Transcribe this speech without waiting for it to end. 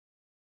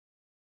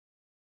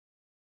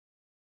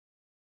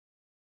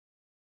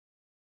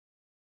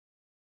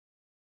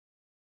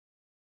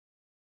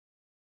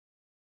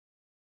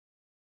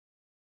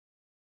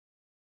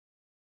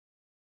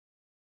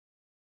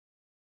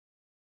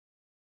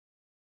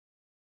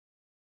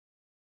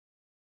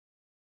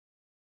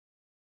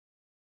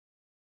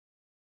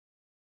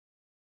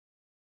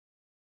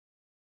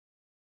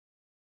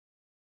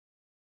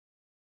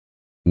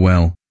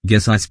Well,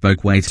 guess I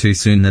spoke way too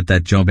soon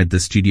that job at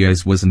the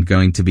studios wasn't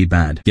going to be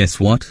bad. Guess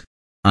what?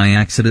 I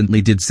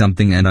accidentally did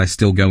something and I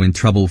still go in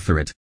trouble for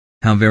it.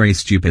 How very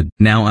stupid.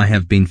 Now I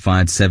have been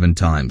fired 7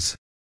 times.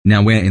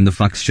 Now where in the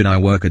fuck should I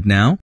work at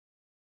now?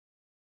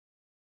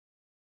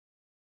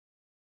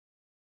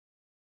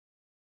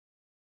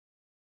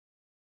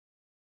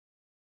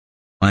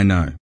 I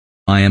know.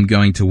 I am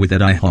going to with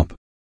at IHOP.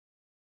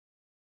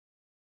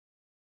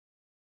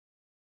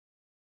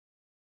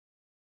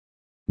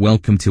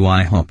 Welcome to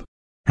IHOP.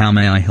 How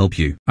may I help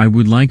you? I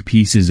would like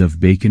pieces of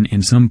bacon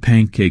and some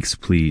pancakes,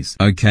 please.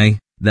 Okay,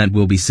 that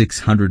will be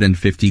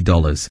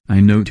 $650.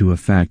 I know to a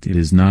fact it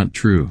is not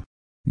true.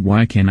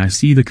 Why can't I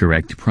see the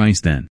correct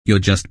price then? You're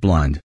just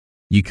blind.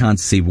 You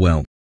can't see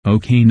well.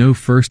 Okay, no,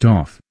 first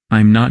off,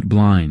 I'm not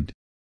blind.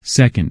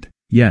 Second,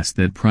 yes,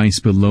 that price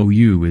below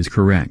you is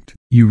correct.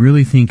 You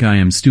really think I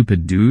am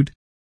stupid, dude?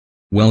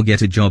 Well,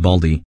 get a job,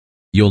 oldie.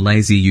 You're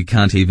lazy, you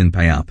can't even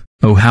pay up.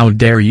 Oh, how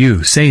dare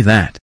you say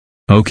that?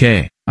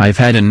 Okay, I've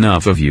had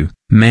enough of you,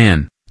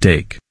 man.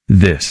 Take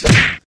this.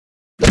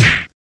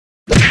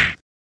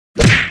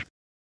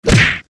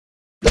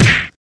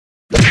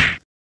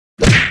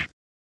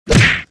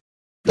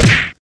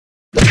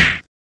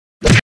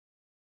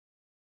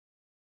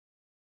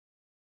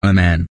 Oh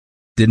man.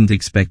 Didn't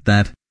expect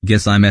that.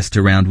 Guess I messed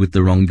around with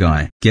the wrong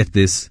guy. Get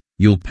this,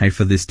 you'll pay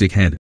for this,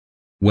 dickhead.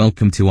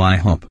 Welcome to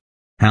IHOP.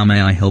 How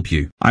may I help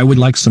you? I would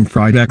like some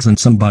fried eggs and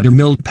some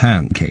buttermilk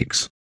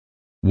pancakes.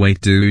 Wait,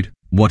 dude,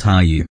 what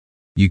are you?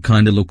 You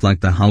kinda look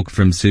like the Hulk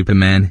from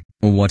Superman,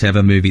 or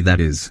whatever movie that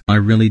is. I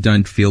really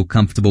don't feel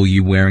comfortable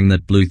you wearing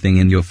that blue thing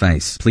in your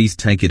face. Please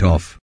take it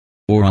off.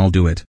 Or I'll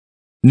do it.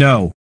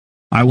 No.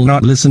 I will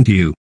not listen to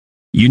you.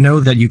 You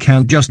know that you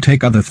can't just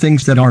take other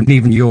things that aren't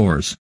even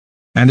yours.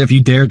 And if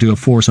you dare to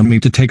force me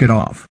to take it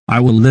off, I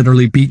will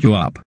literally beat you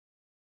up.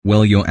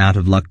 Well, you're out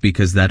of luck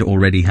because that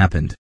already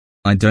happened.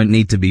 I don't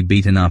need to be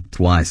beaten up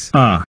twice.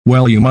 Ah,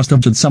 well, you must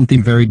have done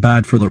something very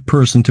bad for the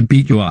person to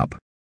beat you up.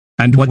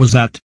 And what was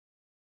that?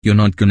 You're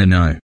not gonna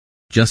know.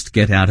 Just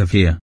get out of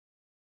here.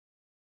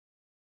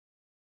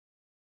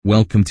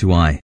 Welcome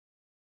to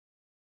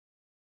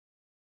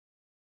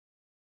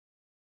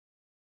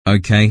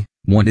Okay,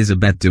 what is a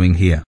bat doing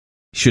here?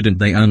 Shouldn't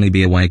they only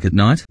be awake at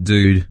night?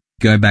 Dude,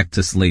 go back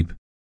to sleep.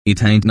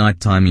 It ain't night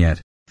time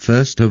yet.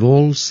 First of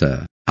all,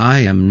 sir, I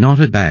am not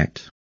a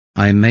bat.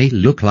 I may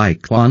look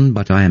like one,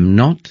 but I am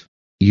not.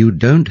 You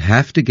don't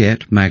have to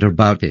get mad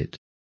about it.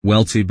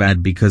 Well, too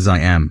bad because I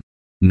am.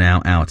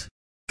 Now out.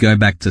 Go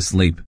back to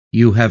sleep.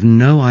 You have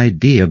no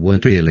idea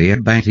what really a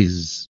bat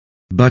is.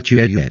 But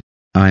yet,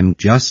 I'm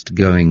just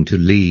going to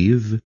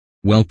leave.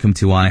 Welcome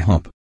to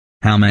IHOP.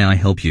 How may I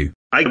help you?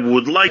 I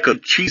would like a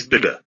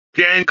cheeseburger,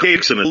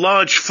 pancakes and a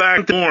large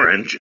Fanta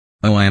orange.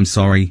 Oh, I am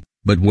sorry,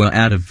 but we're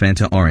out of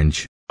Fanta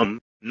orange.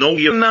 No,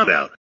 you're not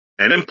out.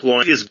 An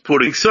employee is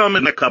putting some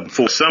in a cup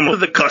for some of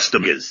the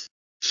customers.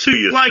 So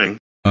you're lying.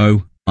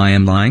 Oh, I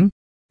am lying?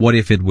 What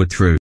if it were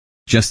true?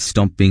 Just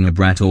stop being a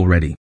brat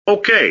already.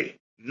 Okay,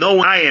 no,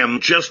 I am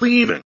just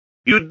leaving.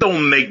 You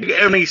don't make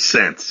any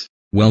sense.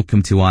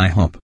 Welcome to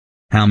IHOP.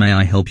 How may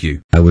I help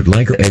you? I would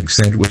like an egg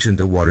sandwich and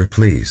a water,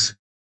 please.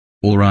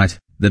 Alright,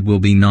 that will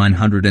be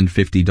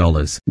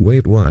 $950.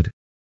 Wait, what?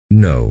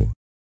 No.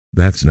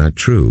 That's not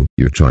true.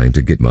 You're trying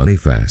to get money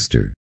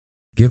faster.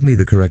 Give me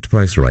the correct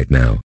price right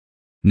now.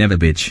 Never,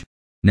 bitch.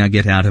 Now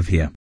get out of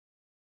here.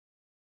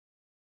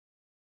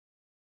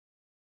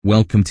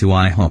 Welcome to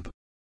IHOP.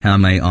 How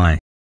may I?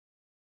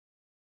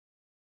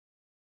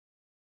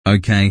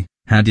 Okay,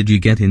 how did you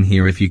get in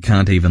here if you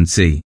can't even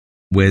see?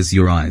 Where's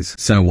your eyes?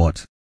 So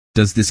what?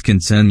 Does this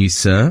concern you,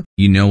 sir?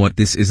 You know what,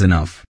 this is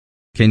enough.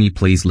 Can you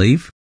please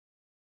leave?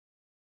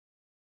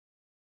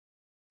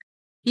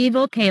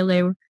 Evil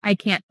Caillou, I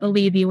can't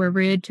believe you were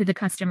rude to the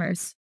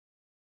customers.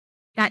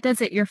 That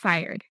does it, you're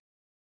fired.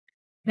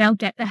 Now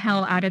get the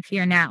hell out of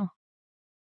here now.